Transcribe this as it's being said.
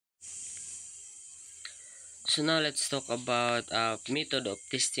So now let's talk about method of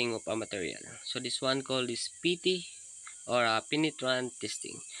testing of a material. So this one called is PT or penetrant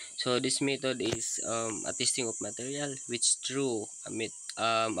testing. So this method is a testing of material which through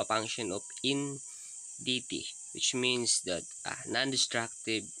a function of in DT, which means that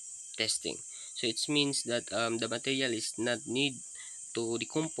non-destructive testing. So it means that the material is not need to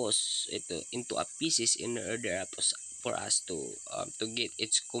decompose it into a pieces in order for us to get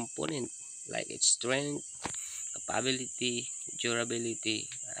its component like its strength, capability, durability,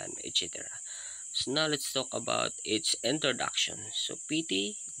 and etc. So now let's talk about its introduction. So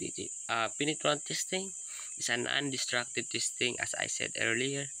penetrant testing, is an non-destructive testing, as I said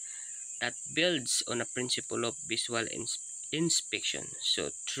earlier, that builds on a principle of visual inspection. So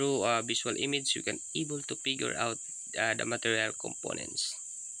through a visual image, you can able to figure out the material components.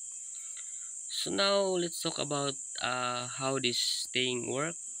 So now let's talk about how this thing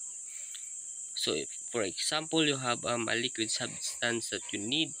works. So if, for example, you have a liquid substance that you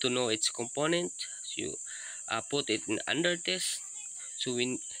need to know its component, so you put it in under test. So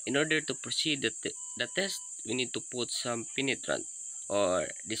in order to proceed the test, we need to put some penetrant, or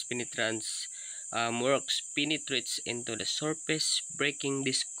this penetrants works penetrates into the surface, breaking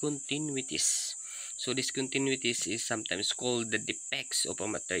discontinuities. So discontinuities is sometimes called the defects of a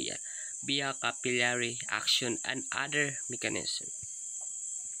material via capillary action and other mechanism.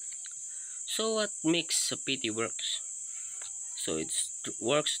 So what makes a PT works? So it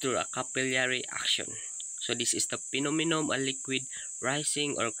works through a capillary action. So this is the phenomenon of a liquid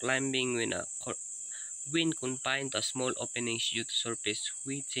rising or climbing when confined to small openings due to surface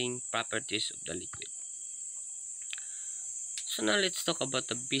wetting properties of the liquid. So now let's talk about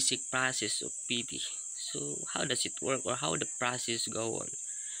the basic process of PT. So how does it work, or how the process go on?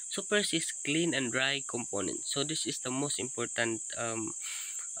 So first is clean and dry component. So this is the most important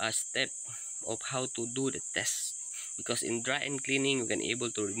step of how to do the test, because in dry and cleaning you can able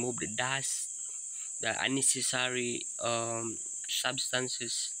to remove the dust, the unnecessary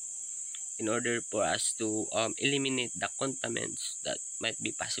substances, in order for us to eliminate the contaminants that might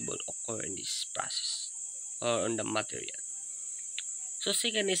be possible occur in this process or on the material. So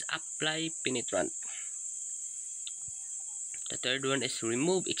second is apply penetrant. The third one is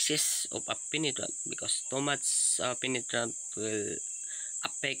remove excess of a penetrant, because too much penetrant will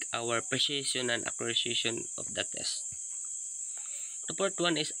affect our precision and accuracy of the test. The fourth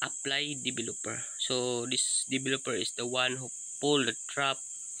one is apply developer. So this developer is the one who pull the trap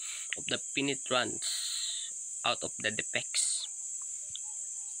of the penetrants out of the defects.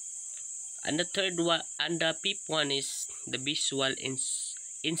 And the third one, and the fifth one is the visual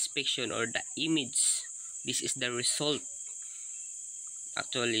inspection, or the image. This is the result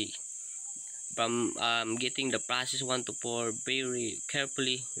actually from getting the process 1 to 4 very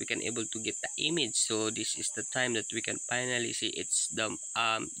carefully. We can able to get the image. So this is the time that we can finally see it's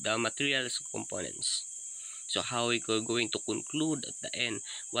the materials components. So how we are going to conclude at the end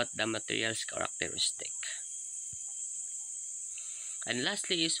what the materials characteristic. And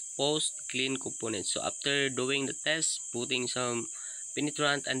lastly is post clean components. So after doing the test, putting some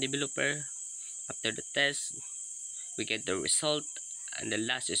penetrant and developer, after the test we get the result, and the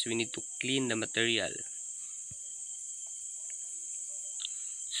last is we need to clean the material.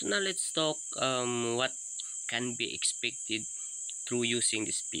 So now let's talk what can be expected through using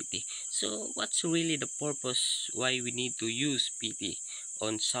this PT. So what's really the purpose why we need to use PT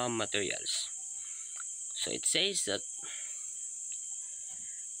on some materials? So it says that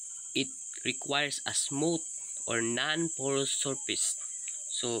it requires a smooth or non-porous surface.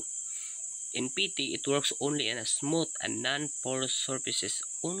 So in PT, it works only in a smooth and non-porous surfaces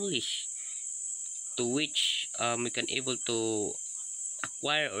only, to which we can able to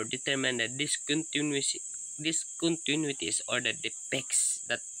acquire or determine the discontinuities or the defects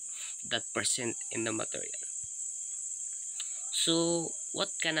that present in the material. So what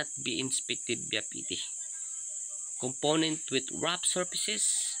cannot be inspected via PT? Component with rough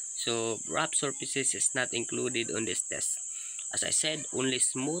surfaces. So rough surfaces is not included on this test. As I said, only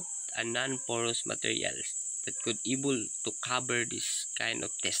smooth and non-porous materials that could able to cover this kind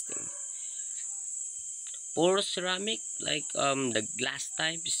of testing. Porous ceramic, like the glass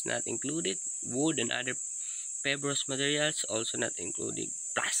type, is not included. Wood and other fibrous materials also not included.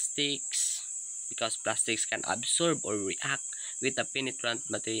 Plastics, because plastics can absorb or react with a penetrant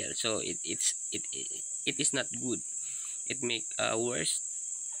material, so it is not good. It make worse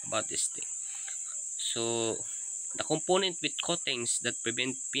about this thing. So the component with coatings that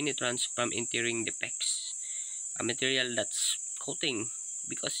prevent penetrants from entering defects, a material that's coating,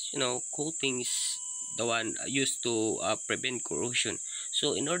 because coating is the one used to prevent corrosion.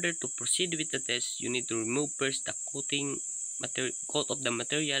 So in order to proceed with the test, you need to remove first the coat of the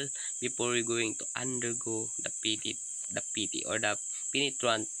material before you're going to undergo the PT or the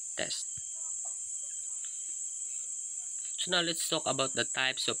penetrant test. So now let's talk about the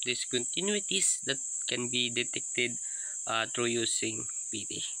types of discontinuities that can be detected through using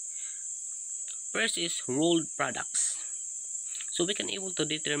PT. First is rolled products. So we can able to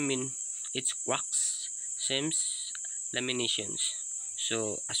determine its cracks, seams, laminations.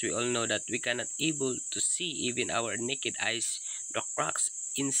 So as we all know that we cannot able to see even our naked eyes the cracks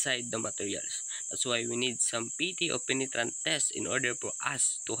inside the materials. That's why we need some PT or penetrant test in order for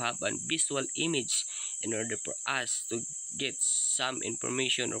us to have a visual image, in order for us to get some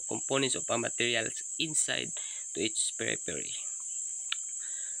information or components of our materials inside to its periphery.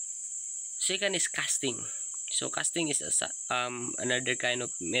 Second is casting. So casting is another kind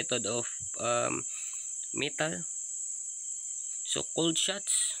of method of metal. So cold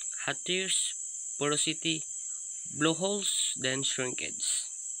shots, hot tears, porosity, blowholes, then shrinkage.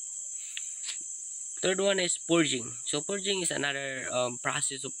 Third one is purging. So purging is another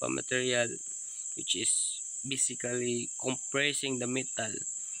process of a material which is basically compressing the metal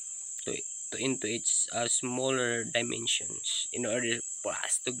to, into its smaller dimensions in order for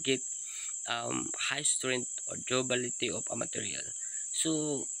us to get high strength or durability of a material.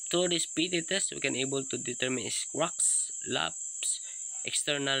 So through this PT test, we can able to determine its cracks, laps,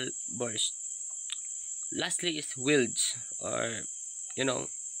 external burst. Lastly is welds, or you know,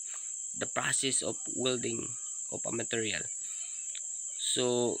 the process of welding of a material.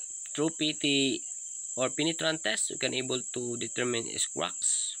 So through PT or penetrant test, we can able to determine its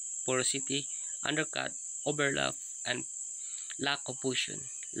cracks, porosity, undercut, overlap, and lack of fusion,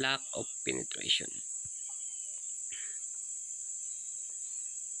 lack of penetration.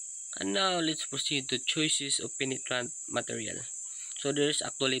 And now let's proceed to choices of penetrant material. So there's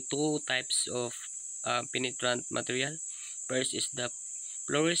actually two types of penetrant material. First is the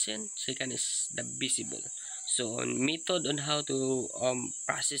fluorescent, second is the visible. So on method on how to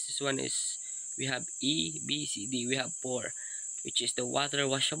process this one is we have E, B, C, D. We have four, which is the water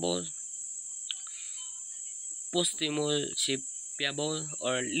washable, post-emulsifiable,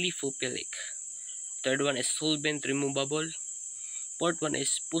 or lithophilic. Third one is solvent removable. Fourth one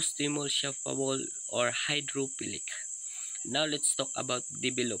is post-emulsifiable or hydrophilic. Now let's talk about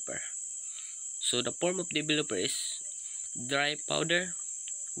developer. So the form of developer is dry powder,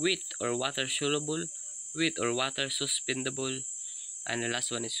 wet or water soluble, wet or water suspendable, and the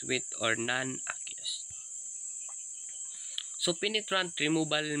last one is wet or non-aqueous. So penetrant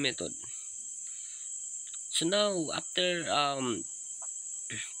removal method. So now after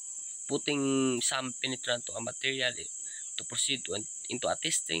putting some penetrant to a material to proceed to into a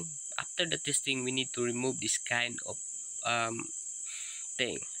testing, after the testing we need to remove this kind of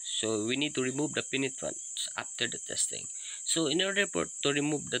thing. So we need to remove the penetrants after the testing. So in order to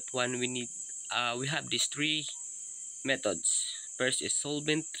remove that one, we have these three methods. First is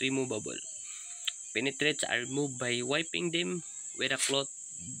solvent removable. Penetrates are removed by wiping them with a cloth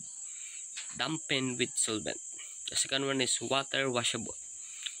dampened with solvent. The second one is water washable.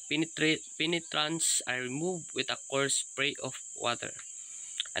 Penetrants are removed with a coarse spray of water.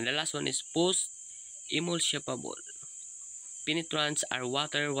 And the last one is post emulsifiable. Penetrants are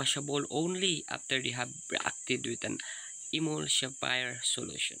water washable only after they have reacted with an emulsifier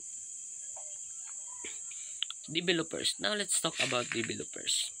solution. Developers. Now let's talk about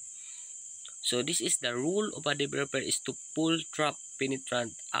developers. So this is the rule of a developer is to pull trap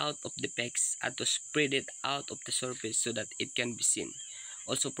penetrant out of the pegs and to spread it out of the surface so that it can be seen.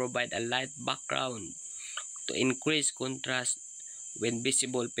 Also provide a light background to increase contrast when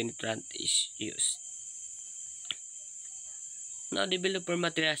visible penetrant is used. Now developer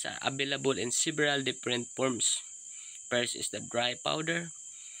materials are available in several different forms. First is the dry powder.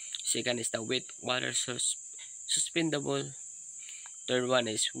 Second is the wet water suspendable. Third one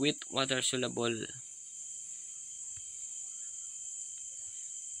is wet water soluble.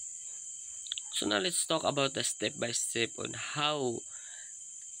 So now let's talk about the step by step on how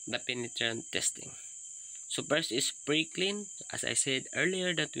the penetrant testing. So first is pre-clean. As I said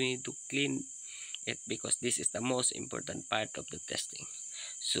earlier that we need to clean it because this is the most important part of the testing.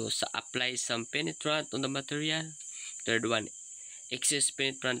 So apply some penetrant on the material. Third one, excess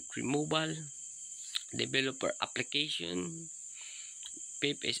penetrant removal. Developer application.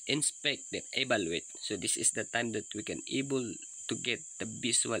 Fifth is inspect then evaluate. So this is the time that we can able to get the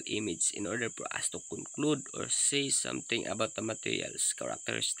visual image in order for us to conclude or say something about the material's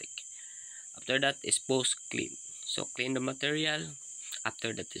characteristic. After that is post clean. So clean the material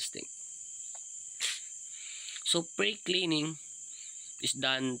after the testing. So pre-cleaning is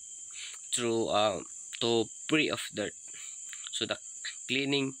done through to free of dirt. So the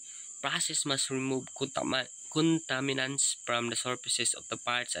cleaning process must remove contaminants from the surfaces of the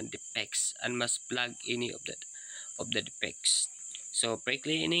parts and defects, and must plug any of the defects. So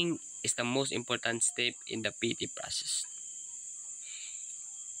pre-cleaning is the most important step in the PT process.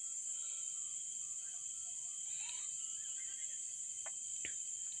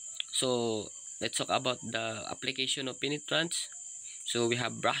 So let's talk about the application of penetrants. So we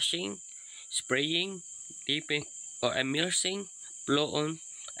have brushing, spraying, dipping or immersing, blow on,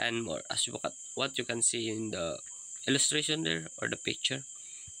 and more, as what you can see in the illustration there or the picture.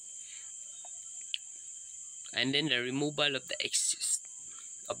 And then the removal of the excess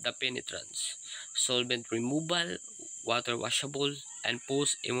of the penetrants, solvent removal, water washable, and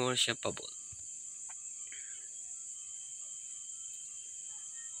post immersible.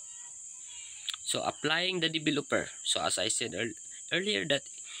 So applying the developer. So as I said earlier, that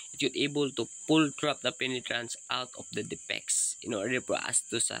it would able to pull trap the penetrants out of the defects in order for us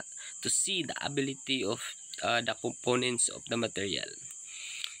to see the ability of the components of the material.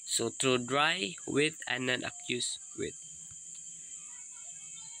 So through dry, wet, and non-aqueous wet.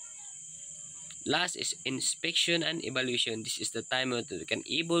 Last is inspection and evaluation. This is the time that we can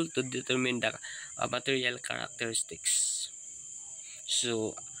able to determine the material characteristics.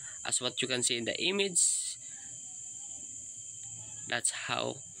 So as what you can see in the image, that's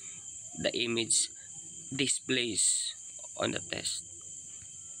how the image displays on the test.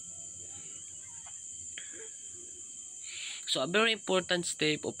 So a very important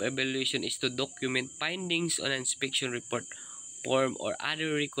step of evaluation is to document findings on an inspection report form or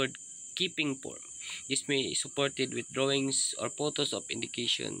other record keeping form. This may be supported with drawings or photos of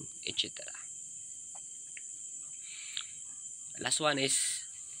indication, etc. Last one is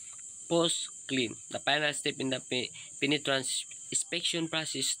post clean. The final step in the penetrant inspection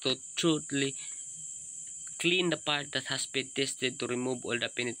process to thoroughly clean the part that has been tested to remove all the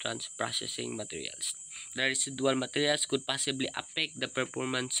penetrant processing materials. The residual materials could possibly affect the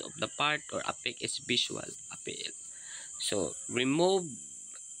performance of the part or affect its visual appeal. So remove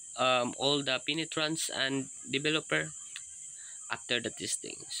all the penetrants and developer after the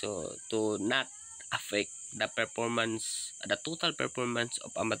testing, so to not affect the performance, the total performance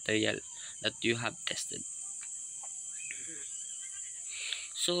of a material that you have tested.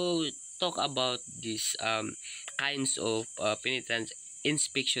 So talk about these kinds of penetrant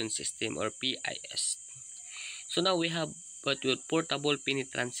inspection system or PIS. So now we have what we portable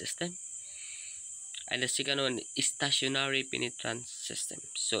penetrant system, and the second one is stationary penetrant system.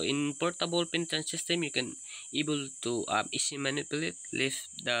 So in portable penetrant system, you can able to easily manipulate, lift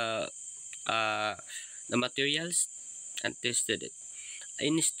uh, the materials and tested it.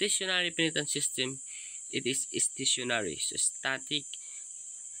 In stationary penetrant system, it is stationary, so static.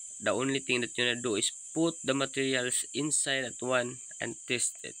 The only thing that you need to do is put the materials inside at one and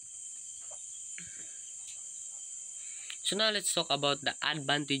test it. So now let's talk about the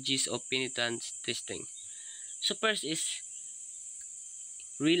advantages of penetrant testing. So first is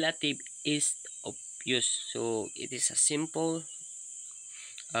relative ease of use. So it is a simple,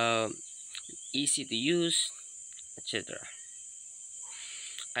 um, easy to use, etc.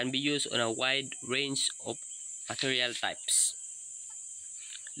 Can be used on a wide range of material types.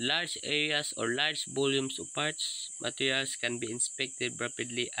 Large areas or large volumes of parts, materials can be inspected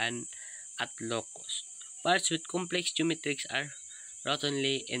rapidly and at low cost. Parts with complex geometries are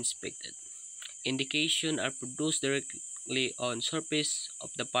routinely inspected. Indications are produced directly on surface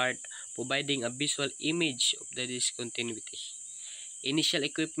of the part, providing a visual image of the discontinuity. Initial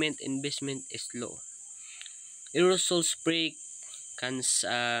equipment investment is low. Aerosol spray can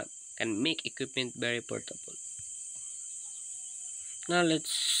make equipment very portable. Now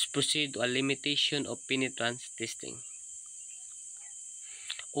let's proceed to a limitation of penetrant testing.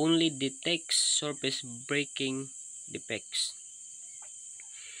 Only detects surface breaking defects.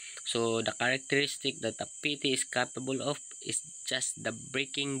 So the characteristic that the PT is capable of is just the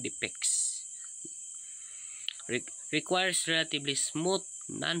breaking defects. Requires relatively smooth,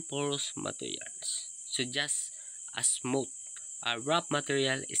 non-porous materials. So just a smooth, a rough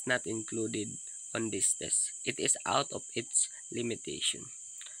material is not included on this test. It is out of its limitation.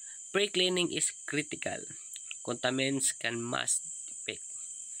 Pre-cleaning is critical. Contaminants can mask defect.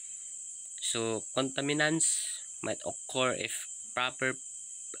 So contaminants might occur if proper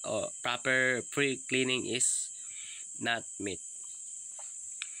pre-cleaning is not met.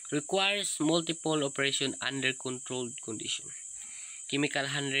 Requires multiple operation under controlled condition. Chemical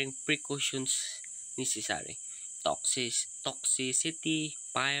handling precautions necessary. Toxicity,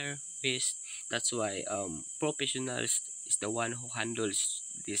 fire, waste. That's why professionals is the one who handles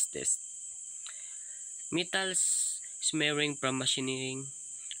this test. Metals smearing from machining,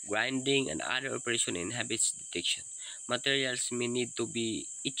 grinding, and other operation inhibits detection. Materials may need to be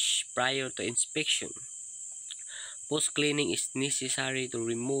etched prior to inspection. Post-cleaning is necessary to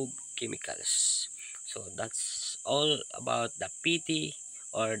remove chemicals. So that's all about the PT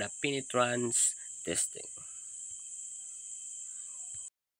or the penetrance testing.